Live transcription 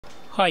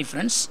Hi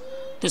friends,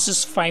 this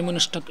is 5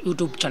 Minutes Tech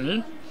YouTube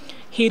channel.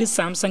 Here is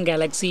Samsung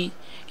Galaxy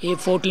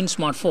A14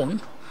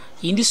 smartphone.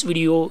 In this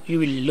video, you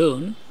will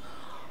learn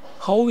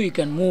how you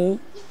can move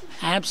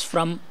apps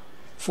from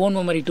phone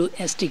memory to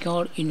SD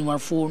card in your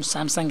phone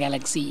Samsung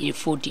Galaxy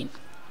A14.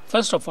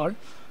 First of all,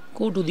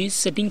 go to the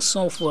settings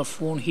of your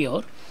phone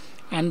here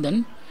and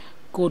then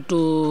go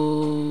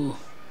to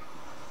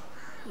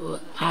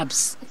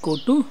apps. Go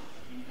to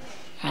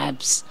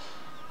apps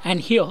and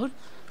here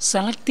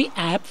select the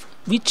app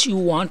which you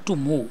want to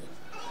move.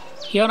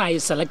 Here I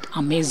select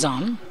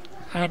Amazon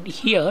and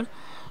here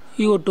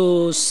you have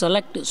to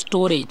select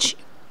storage.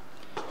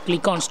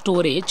 Click on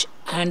storage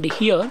and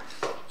here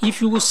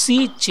if you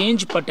see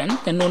change button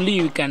then only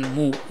you can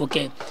move.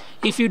 Okay,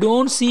 if you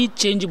don't see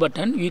change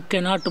button you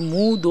cannot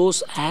move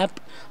those app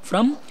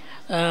from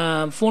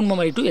phone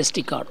memory to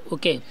SD card.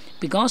 Okay,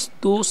 because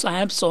those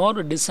apps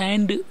are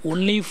designed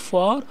only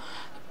for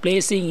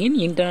placing in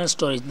internal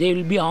storage. They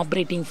will be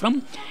operating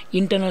from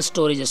internal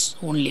storages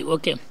only.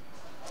 Okay,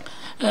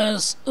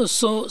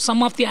 so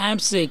some of the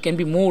apps can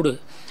be moved.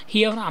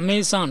 Here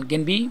Amazon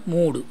can be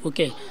moved.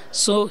 Okay,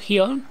 so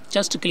here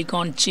just click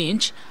on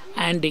change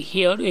and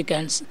here you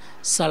can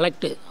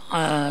select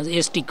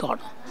SD card.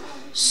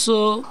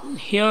 So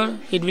here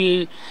it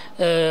will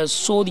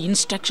show the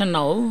instruction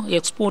now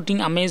exporting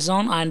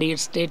Amazon and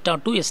its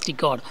data to SD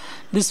card.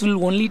 This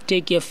will only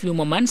take a few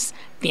moments.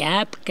 The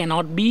app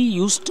cannot be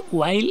used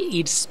while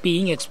it's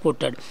being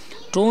exported.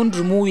 Don't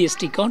remove the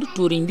SD card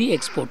during the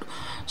export.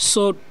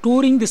 So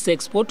during this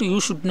export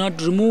you should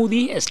not remove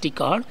the SD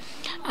card,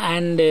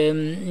 and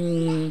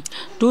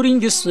during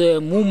this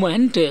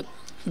movement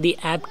the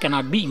app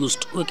cannot be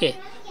used. Okay,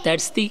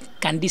 that's the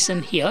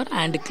condition here,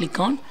 and click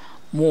on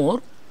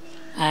more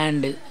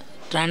and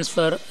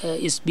transfer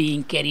is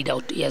being carried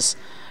out. Yes,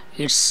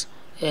 it's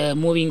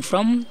moving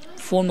from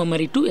phone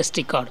memory to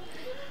SD card.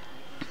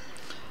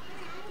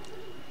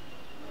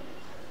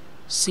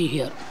 See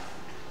here,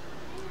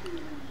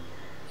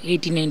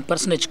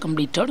 89%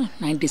 completed,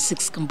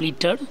 96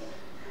 completed,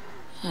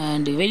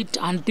 and wait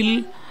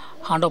until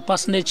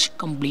 100%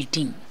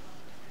 completing.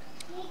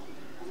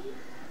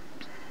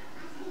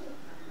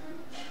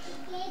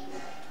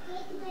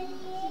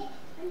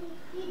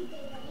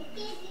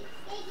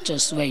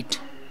 Just wait.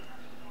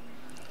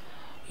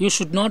 You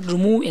should not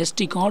remove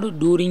SD card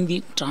during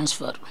the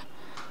transfer.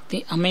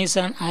 The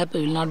Amazon app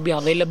will not be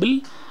available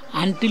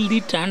until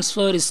the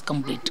transfer is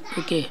complete.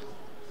 Okay,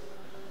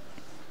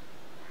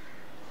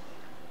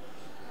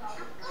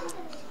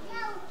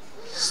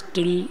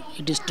 still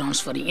it is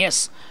transferring.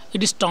 Yes,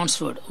 it is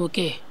transferred.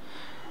 Okay,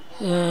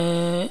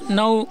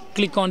 now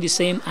click on the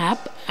same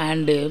app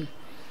and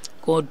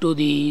go to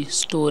the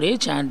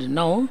storage, and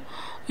now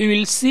you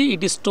will see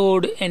it is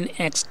stored in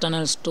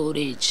external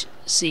storage.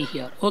 See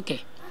here.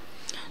 Okay,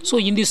 so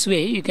in this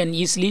way you can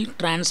easily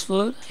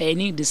transfer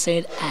any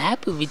desired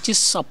app which is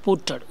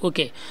supported.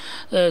 Okay,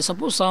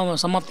 suppose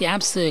some of the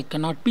apps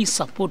cannot be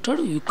supported,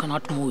 you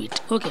cannot move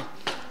it. Okay,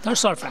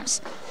 that's all friends.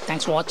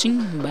 Thanks for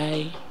watching.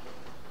 Bye.